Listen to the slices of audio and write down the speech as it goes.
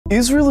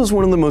Israel is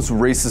one of the most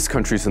racist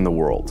countries in the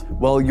world.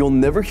 While you'll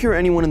never hear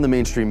anyone in the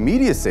mainstream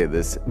media say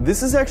this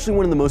is actually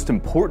one of the most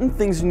important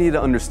things you need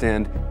to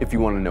understand if you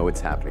want to know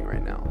what's happening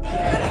right now.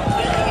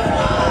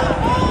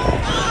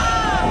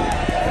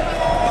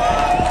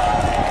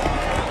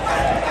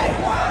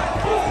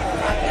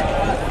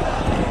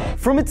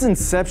 From its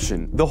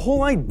inception, the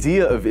whole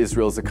idea of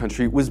Israel as a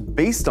country was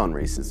based on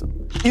racism.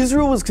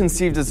 Israel was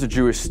conceived as a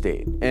Jewish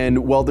state, and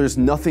while there's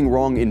nothing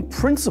wrong in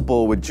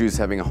principle with Jews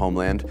having a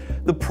homeland,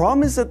 the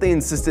problem is that they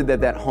insisted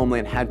that that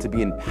homeland had to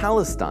be in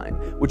Palestine,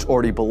 which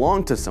already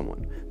belonged to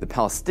someone, the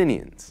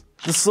Palestinians.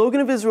 The slogan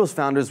of Israel's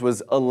founders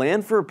was "a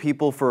land for a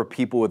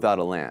people without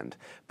a land."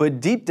 But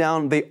deep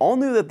down, they all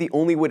knew that the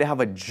only way to have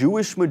a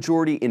Jewish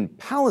majority in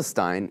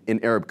Palestine, an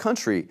Arab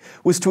country,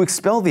 was to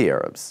expel the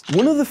Arabs.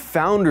 One of the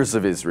founders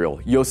of Israel,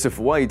 Yosef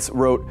Weitz,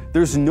 wrote,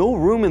 "There's no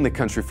room in the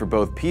country for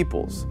both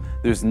peoples.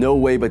 There's no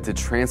way but to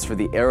transfer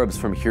the Arabs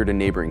from here to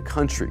neighboring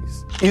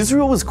countries."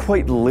 Israel was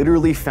quite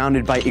literally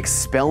founded by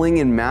expelling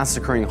and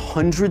massacring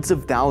hundreds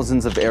of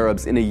thousands of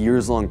Arabs in a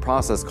years-long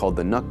process called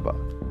the Nakba.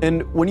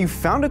 And when you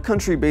found a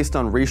country based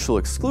on racial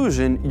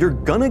exclusion, you're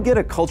gonna get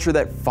a culture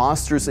that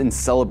fosters and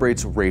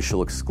celebrates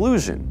racial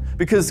exclusion.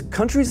 Because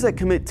countries that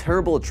commit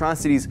terrible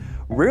atrocities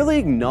rarely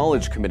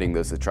acknowledge committing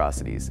those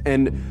atrocities.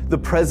 And the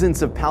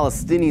presence of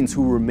Palestinians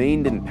who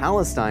remained in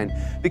Palestine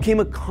became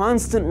a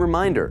constant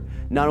reminder,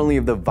 not only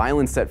of the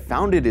violence that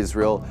founded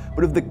Israel,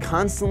 but of the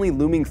constantly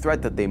looming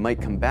threat that they might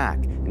come back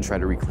and try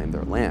to reclaim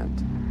their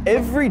land.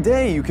 Every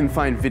day you can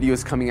find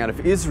videos coming out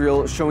of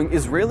Israel showing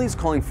Israelis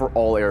calling for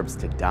all Arabs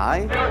to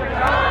die,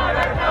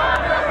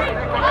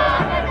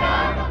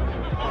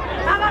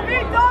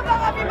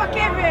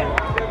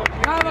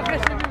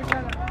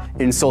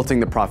 insulting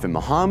the Prophet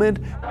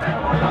Muhammad,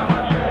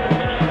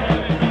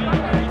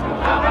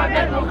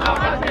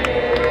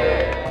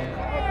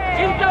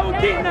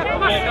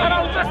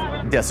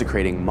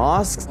 desecrating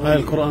mosques,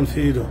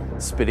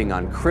 spitting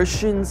on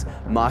Christians,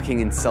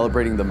 mocking and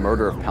celebrating the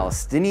murder of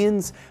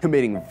Palestinians,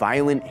 committing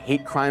violent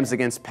hate crimes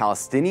against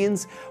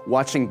Palestinians,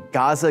 watching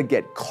Gaza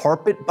get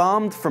carpet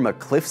bombed from a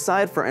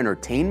cliffside for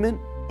entertainment.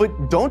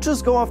 But don't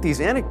just go off these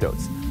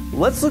anecdotes.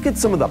 Let's look at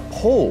some of the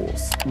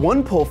polls.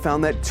 One poll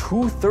found that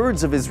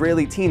 2/3 of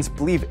Israeli teens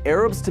believe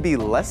Arabs to be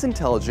less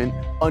intelligent,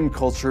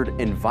 uncultured,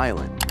 and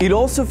violent. It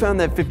also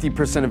found that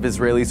 50% of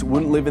Israelis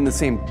wouldn't live in the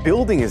same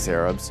building as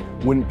Arabs,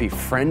 wouldn't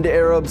befriend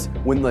Arabs,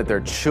 wouldn't let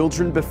their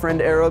children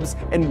befriend Arabs,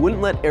 and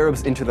wouldn't let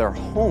Arabs into their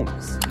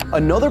homes.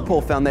 Another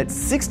poll found that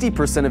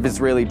 60% of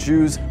Israeli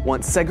Jews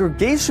want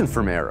segregation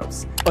from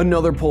Arabs.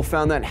 Another poll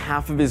found that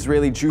half of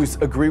Israeli Jews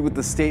agree with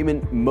the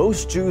statement,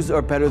 "Most Jews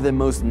are better than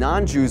most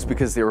non-Jews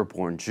because they were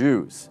born Jews."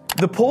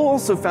 The poll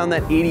also found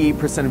that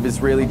 88% of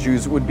Israeli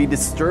Jews would be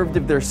disturbed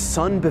if their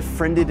son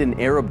befriended an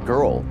Arab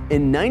girl,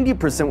 and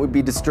 90% would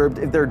be disturbed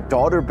if their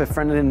daughter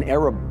befriended an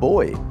Arab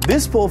boy.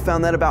 This poll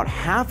found that about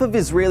half of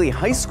Israeli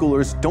high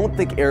schoolers don't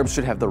think Arabs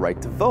should have the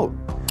right to vote.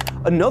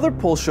 Another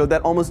poll showed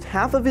that almost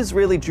half of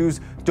Israeli Jews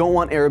don't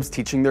want Arabs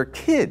teaching their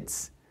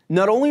kids.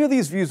 Not only are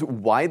these views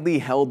widely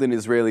held in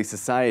Israeli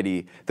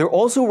society, they're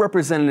also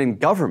represented in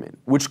government,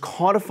 which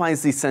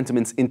codifies these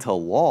sentiments into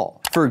law.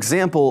 For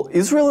example,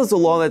 Israel has a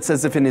law that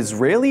says if an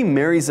Israeli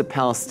marries a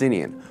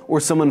Palestinian, or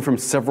someone from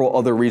several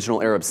other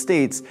regional Arab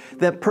states,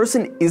 that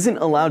person isn't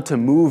allowed to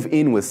move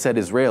in with said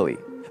Israeli.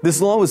 This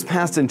law was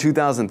passed in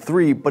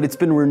 2003, but it's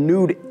been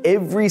renewed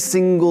every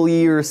single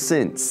year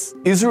since.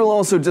 Israel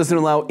also doesn't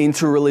allow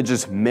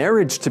interreligious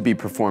marriage to be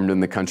performed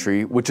in the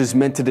country, which is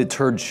meant to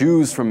deter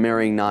Jews from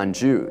marrying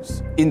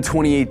non-Jews. In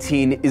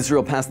 2018,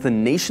 Israel passed the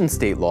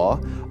nation-state law,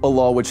 a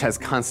law which has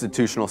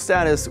constitutional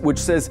status, which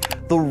says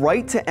the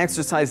right to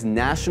exercise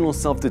national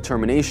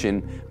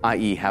self-determination,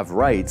 i.e. have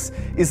rights,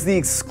 is the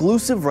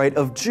exclusive right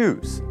of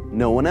Jews,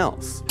 no one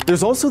else.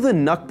 There's also the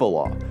Nakba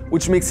law,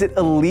 which makes it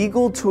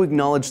illegal to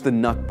acknowledge the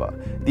Nakba,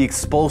 the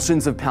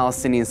expulsions of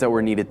Palestinians that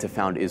were needed to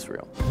found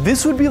Israel.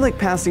 This would be like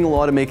passing a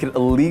law to make it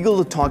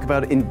illegal to talk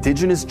about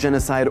indigenous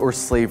genocide or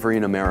slavery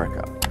in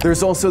America.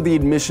 There's also the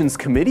Admissions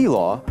Committee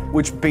law,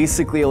 which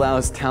basically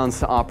allows towns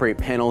to operate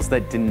panels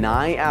that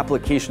deny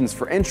applications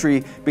for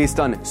entry based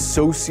on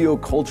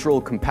socio-cultural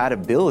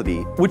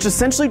compatibility, which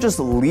essentially just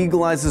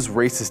legalizes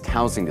racist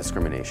housing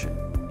discrimination.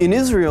 In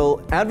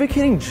Israel,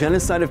 advocating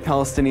genocide of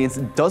Palestinians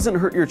doesn't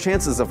hurt your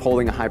chances of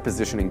holding a high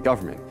position in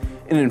government.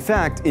 And in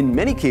fact, in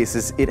many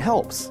cases, it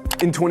helps.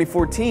 In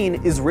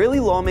 2014, Israeli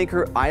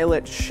lawmaker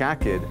Ayelet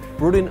Shaked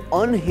wrote an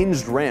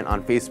unhinged rant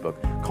on Facebook,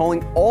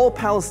 calling all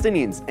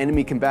Palestinians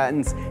enemy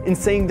combatants and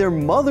saying their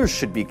mothers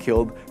should be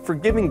killed for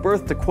giving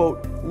birth to,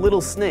 quote,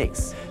 little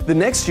snakes. The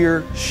next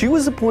year, she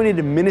was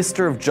appointed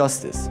Minister of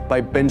Justice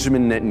by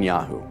Benjamin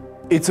Netanyahu.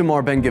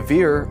 Itamar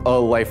Ben-Gvir, a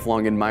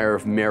lifelong admirer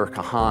of Meir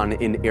Kahane,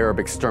 an Arab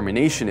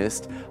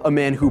exterminationist, a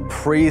man who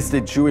praised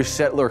a Jewish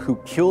settler who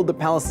killed a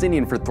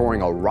Palestinian for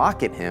throwing a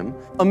rock at him,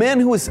 a man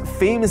who was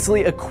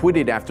famously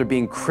acquitted after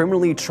being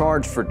criminally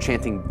charged for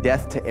chanting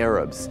death to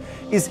Arabs,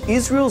 is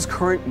Israel's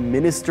current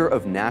Minister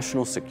of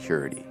National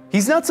Security.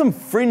 He's not some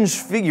fringe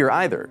figure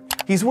either.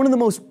 He's one of the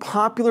most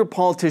popular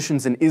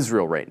politicians in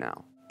Israel right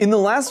now. In the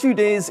last few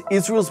days,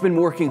 Israel's been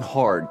working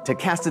hard to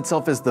cast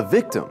itself as the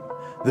victim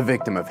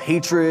of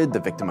hatred, the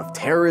victim of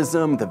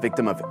terrorism, the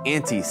victim of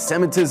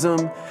anti-Semitism,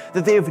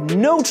 that they have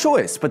no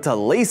choice but to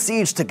lay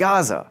siege to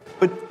Gaza.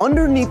 But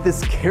underneath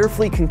this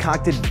carefully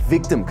concocted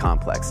victim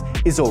complex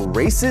is a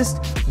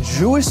racist,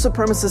 Jewish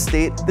supremacist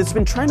state that's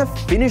been trying to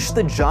finish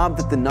the job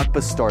that the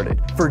Nakba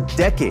started for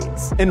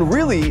decades. And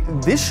really,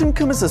 this shouldn't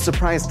come as a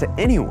surprise to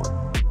anyone.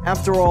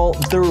 After all,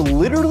 they're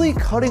literally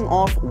cutting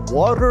off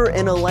water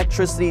and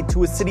electricity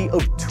to a city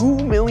of 2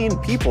 million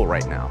people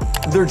right now.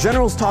 Their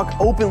generals talk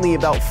openly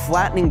about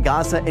flattening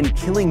Gaza and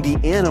killing the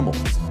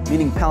animals,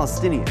 meaning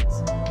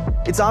Palestinians.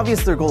 It's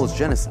obvious their goal is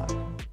genocide.